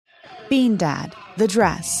Bean Dad, The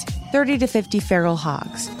Dress, 30 to 50 Feral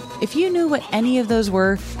Hogs. If you knew what any of those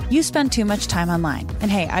were, you spend too much time online.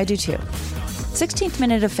 And hey, I do too. 16th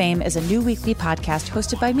Minute of Fame is a new weekly podcast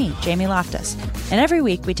hosted by me, Jamie Loftus. And every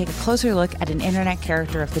week we take a closer look at an internet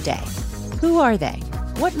character of the day. Who are they?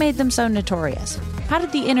 What made them so notorious? How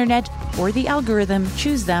did the internet or the algorithm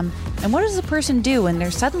choose them? And what does a person do when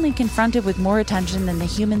they're suddenly confronted with more attention than the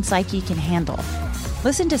human psyche can handle?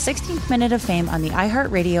 Listen to 16th Minute of Fame on the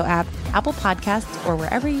iHeartRadio app, Apple Podcasts, or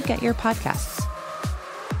wherever you get your podcasts.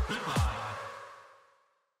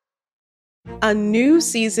 A new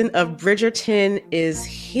season of Bridgerton is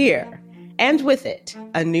here. And with it,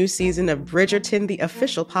 a new season of Bridgerton, the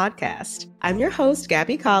official podcast. I'm your host,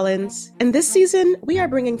 Gabby Collins, and this season, we are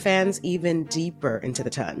bringing fans even deeper into the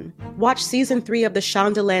ton. Watch season 3 of the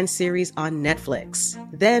Shondaland series on Netflix.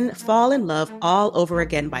 Then fall in love all over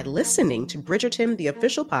again by listening to Bridgerton, the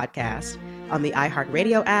official podcast, on the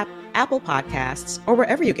iHeartRadio app, Apple Podcasts, or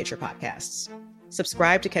wherever you get your podcasts.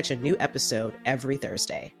 Subscribe to catch a new episode every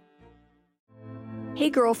Thursday. Hey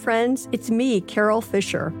girlfriends, it's me, Carol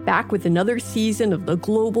Fisher, back with another season of the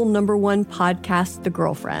global #1 podcast, The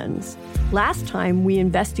Girlfriends. Last time, we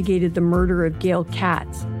investigated the murder of Gail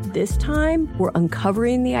Katz. This time, we're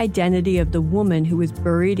uncovering the identity of the woman who was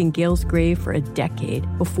buried in Gail's grave for a decade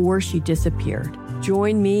before she disappeared.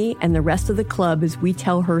 Join me and the rest of the club as we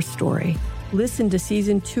tell her story. Listen to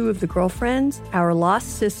Season 2 of The Girlfriends, Our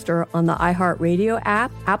Lost Sister on the iHeartRadio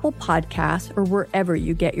app, Apple Podcasts, or wherever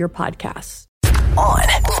you get your podcasts. On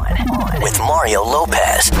with Mario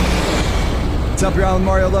Lopez. What's up, y'all?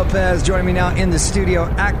 Mario Lopez joining me now in the studio.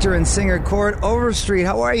 Actor and singer Chord Overstreet.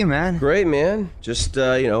 How are you, man? Great, man. Just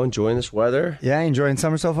enjoying this weather. Yeah, enjoying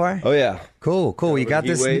summer so far? Oh yeah. Cool. You got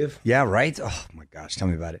this wave. Yeah, right? Oh my gosh, tell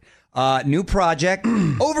me about it. New project,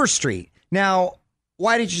 Overstreet. Now,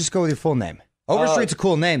 why did you just go with your full name? Overstreet's a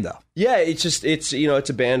cool name, though. Yeah, it's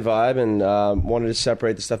a band vibe, and wanted to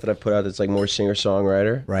separate the stuff that I put out that's like more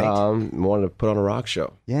singer-songwriter. Right. Wanted to put on a rock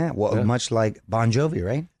show. Yeah, well, much like Bon Jovi,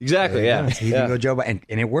 right? Exactly, yeah. So you can go Joe, and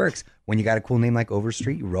it works. When you got a cool name like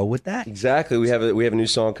Overstreet, you roll with that. Exactly. We have a new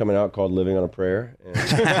song coming out called Living on a Prayer.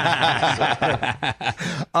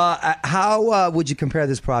 How would you compare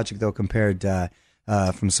this project, though, compared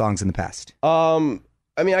from songs in the past?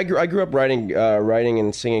 I mean, I grew up writing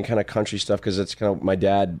and singing kind of country stuff because it's kind of my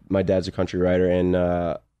dad's a country writer, and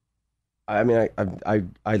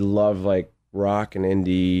I love like rock and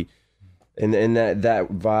indie, and that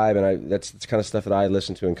vibe, and that's kind of stuff that I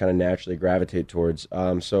listen to and kind of naturally gravitate towards.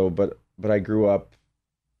 But I grew up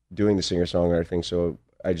doing the singer-songwriter thing, so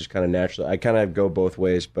I just kind of naturally I kind of go both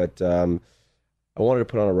ways. But I wanted to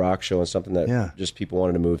put on a rock show and something that just people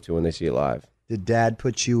wanted to move to when they see it live. Did Dad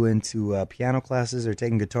put you into piano classes or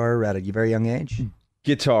taking guitar at a very young age?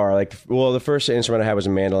 Guitar, the first instrument I had was a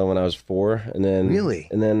mandolin when I was 4, and then really,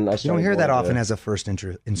 and then I started. You don't hear that often as a first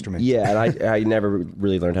instrument. Yeah, and I never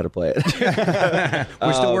really learned how to play it.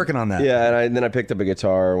 We're still working on that. Yeah, and then I picked up a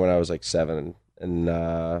guitar when I was like 7,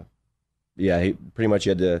 and pretty much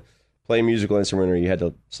you had to play a musical instrument or you had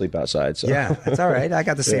to sleep outside. So. Yeah, that's all right. I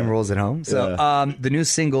got the same rules at home. So the new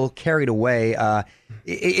single, Carried Away,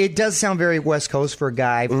 it does sound very West Coast for a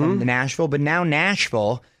guy from Nashville, but now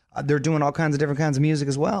Nashville, they're doing all kinds of different kinds of music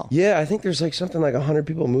as well. Yeah, I think there's like something like 100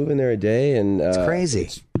 people moving there a day, and it's crazy.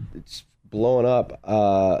 It's blowing up.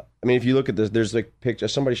 I mean, if you look at this, there's like picture.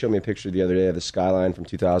 Somebody showed me a picture the other day of the skyline from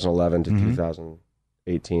 2011 to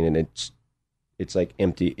 2018, and it's like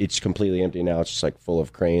empty. It's completely empty now. It's just like full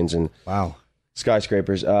of cranes and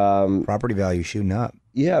skyscrapers. Property value shooting up.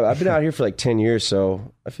 Yeah, I've been out here for like 10 years,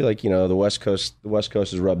 so I feel like the West Coast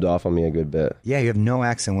has rubbed off on me a good bit. Yeah, you have no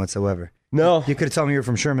accent whatsoever. No, you could have told me you were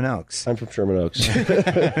from Sherman Oaks. I'm from Sherman Oaks.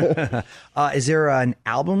 Is there an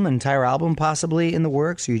entire album possibly in the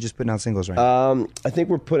works, or are you just putting out singles right now? I think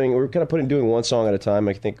we're doing one song at a time.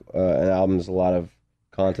 I think an album is a lot of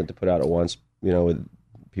content to put out at once. With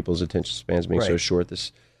people's attention spans being so short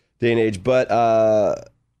this day and age. But I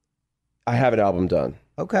have an album done.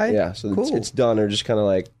 Okay. Yeah, so cool. it's done. Or just kind of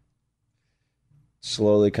like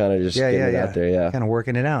slowly kind of just getting it out there. Yeah. Kind of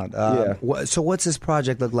working it out. So what's this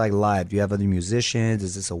project look like live? Do you have other musicians?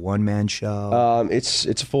 Is this a one-man show? It's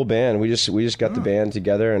a full band. We just got the band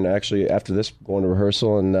together, and actually after this, going to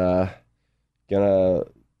rehearsal and gonna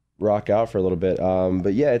rock out for a little bit.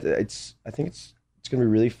 But yeah, I think it's gonna be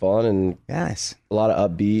really fun and nice. A lot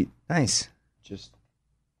of upbeat. Nice. Just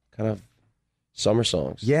kind of summer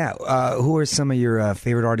songs. Yeah. Who are some of your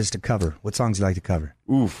favorite artists to cover? What songs do you like to cover?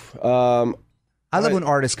 Oof. I love when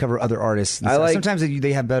artists cover other artists. Sometimes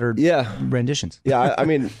they have better renditions. Yeah, I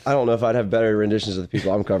mean, I don't know if I'd have better renditions of the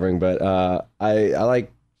people I'm covering, but I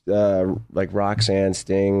like like Roxanne,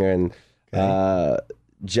 Sting, and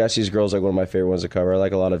Jesse's Girl is like one of my favorite ones to cover. I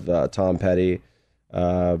like a lot of Tom Petty.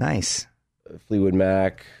 Nice. Fleetwood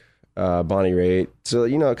Mac, Bonnie Raitt. So,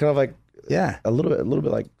 kind of like a little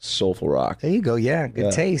bit like soulful rock. There you go. Yeah,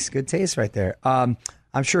 good taste right there. I'm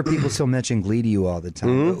sure people still mention Glee to you all the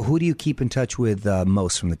time. Who do you keep in touch with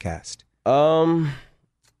most from the cast?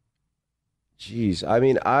 Geez, I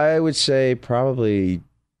mean, I would say probably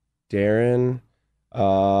Darren,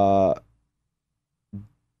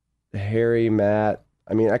 Harry, Matt.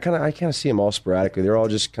 I mean, I kind of see them all sporadically. They're all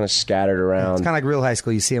just kind of scattered around. It's kind of like Real High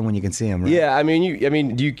School. You see them when you can see them, right? Yeah, I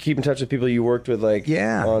mean, do you keep in touch with people you worked with? Like,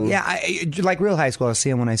 like Real High School. I see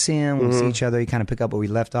them when I see them. We see each other. You kind of pick up where we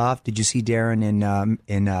left off. Did you see Darren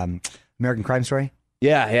in American Crime Story?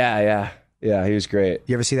 Yeah. He was great.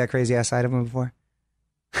 You ever see that crazy ass side of him before?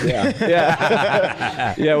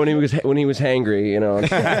 Yeah. When he was hangry,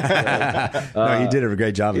 No, he did a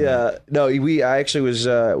great job. No, I actually was.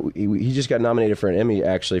 He just got nominated for an Emmy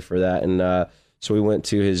actually for that, and so we went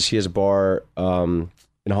to he has a bar in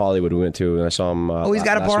Hollywood. We went to, and I saw him. He's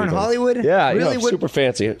got a bar in Hollywood. Yeah, really, super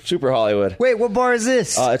fancy, super Hollywood. Wait, what bar is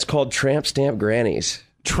this? It's called Tramp Stamp Grannies.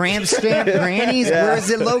 Tramp Stamp Grannies? Yeah. Where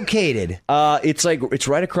is it located? It's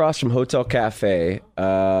right across from Hotel Cafe.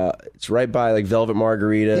 It's right by like Velvet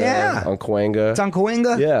Margarita. Yeah. On Cahuenga. It's on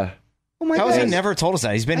Cahuenga? Yeah. Oh my God. God. How has he never told us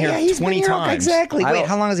that? He's been here 20 times. Exactly. Wait,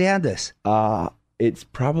 how long has he had this? It's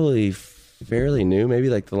probably fairly new, maybe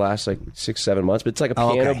like the last 6-7 months, but it's like a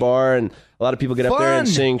piano bar, and a lot of people get up there and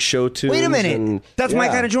sing show tunes. Wait a minute. That's my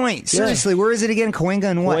kind of joint. Seriously, where is it again? Cahuenga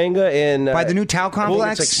and what? Cahuenga in... by the new Tao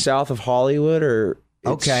complex? It's like south of Hollywood or...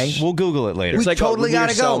 Okay. We'll Google it later. It's We like totally got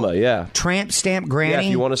to go. Selma, yeah. Tramp Stamp Granny? Yeah, if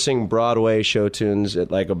you want to sing Broadway show tunes at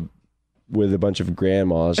with a bunch of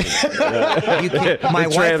grandmas. My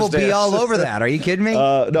wife will be all over that. Are you kidding me?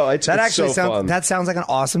 No, it's actually so sounds fun. That sounds like an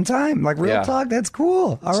awesome time. Like real talk, that's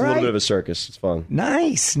cool. All it's right. a little bit of a circus. It's fun.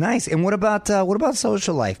 Nice. And what about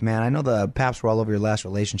social life, man? I know the paps were all over your last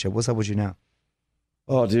relationship. What's up with you now?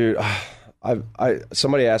 Oh, dude,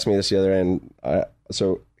 somebody asked me this the other end.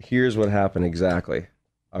 So here's what happened exactly.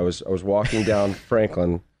 I was walking down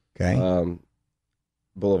Franklin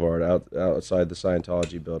Boulevard outside the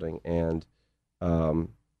Scientology building, and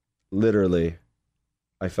literally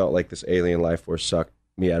I felt like this alien life force sucked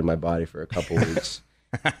me out of my body for a couple weeks.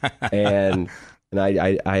 and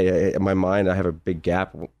I in my mind I have a big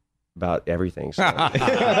gap about everything. So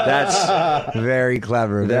that's very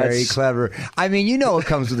clever. Very clever. I mean, it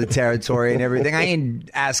comes with the territory and everything. I ain't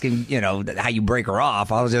asking, how you break her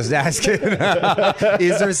off. I was just asking,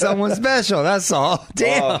 is there someone special? That's all.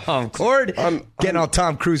 Damn, Cord, getting all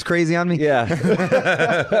Tom Cruise crazy on me. Yeah.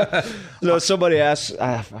 No, somebody asked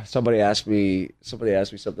me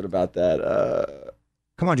something about that.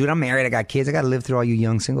 Come on, dude. I'm married. I got kids. I got to live through all you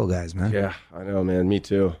young single guys, man. Yeah, I know, man. Me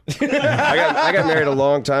too. I got married a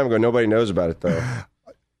long time ago. Nobody knows about it though.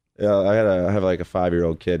 Yeah, I have like a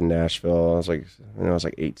 5-year-old kid in Nashville. I was like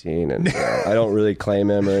 18, and I don't really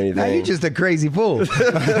claim him or anything. Now you're just a crazy fool. All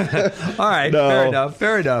right, no.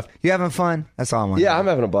 Fair enough. You having fun? That's all I want. Yeah, I'm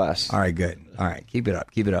having a blast. All right, good. All right, keep it up.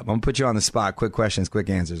 I'm gonna put you on the spot. Quick questions, quick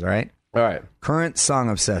answers. All right. All right. Current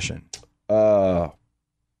song obsession.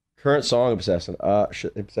 Current song obsession.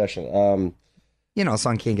 Obsession. A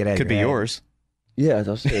song can't get out. Could be yours. Yeah,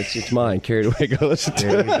 it's mine. Carried Away. Go listen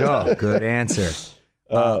to it. There you go. Good answer.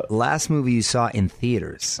 Last movie you saw in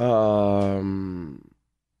theaters? I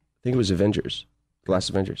think it was Avengers. The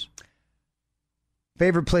last Avengers.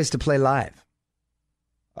 Favorite place to play live?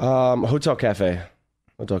 Hotel Cafe.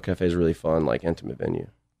 Hotel Cafe is really fun, like intimate venue.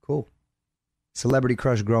 Cool. Celebrity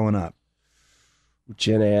crush growing up?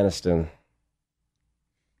 Jenna Aniston.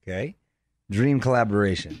 Okay. Dream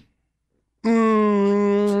collaboration?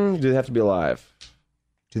 Do they have to be alive?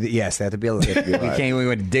 Yes, they have to be alive. We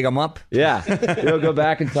want to dig them up? Yeah. Go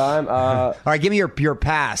back in time. All right, give me your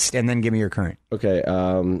past and then give me your current. Okay.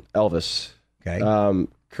 Elvis. Okay.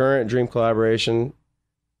 Current dream collaboration,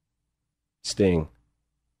 Sting.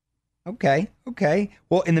 Okay.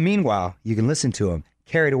 Well, in the meanwhile, you can listen to him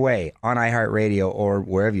Carried Away on iHeartRadio or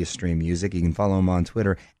wherever you stream music. You can follow him on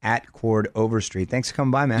Twitter @CordOverstreet. Thanks for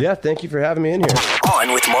coming by, man. Yeah, thank you for having me in here.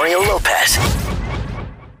 On with Mario Lopez.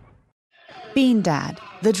 Bean Dad,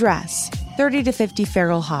 The Dress, 30 to 50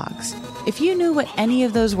 Feral Hogs. If you knew what any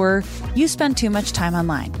of those were, you spend too much time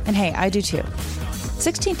online. And hey, I do too.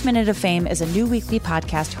 16th Minute of Fame is a new weekly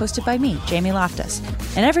podcast hosted by me, Jamie Loftus.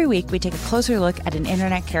 And every week we take a closer look at an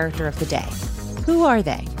internet character of the day. Who are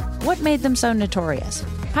they? What made them so notorious?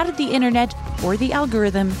 How did the internet or the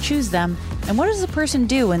algorithm choose them? And what does a person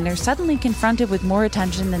do when they're suddenly confronted with more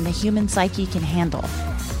attention than the human psyche can handle?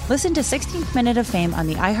 Listen to 16th Minute of Fame on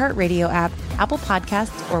the iHeartRadio app, Apple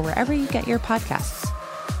Podcasts, or wherever you get your podcasts.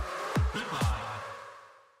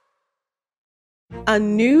 A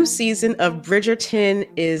new season of Bridgerton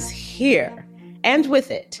is here. And with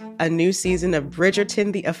it, a new season of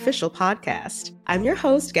Bridgerton, the official podcast. I'm your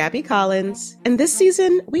host, Gabby Collins, and this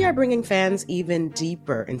season, we are bringing fans even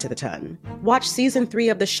deeper into the ton. Watch season 3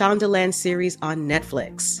 of the Shondaland series on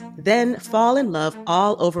Netflix. Then fall in love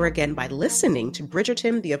all over again by listening to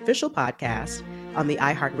Bridgerton, the official podcast, on the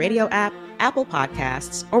iHeartRadio app, Apple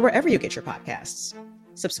Podcasts, or wherever you get your podcasts.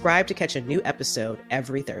 Subscribe to catch a new episode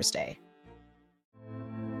every Thursday.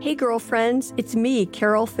 Hey, girlfriends, it's me,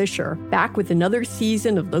 Carol Fisher, back with another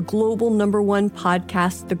season of the global #1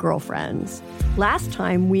 podcast, The Girlfriends. Last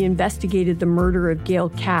time, we investigated the murder of Gail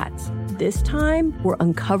Katz. This time, we're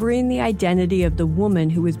uncovering the identity of the woman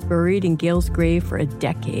who was buried in Gail's grave for a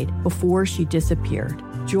decade before she disappeared.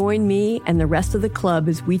 Join me and the rest of the club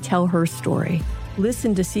as we tell her story.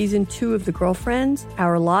 Listen to Season 2 of The Girlfriends,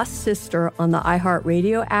 Our Lost Sister on the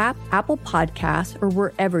iHeartRadio app, Apple Podcasts, or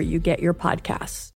wherever you get your podcasts.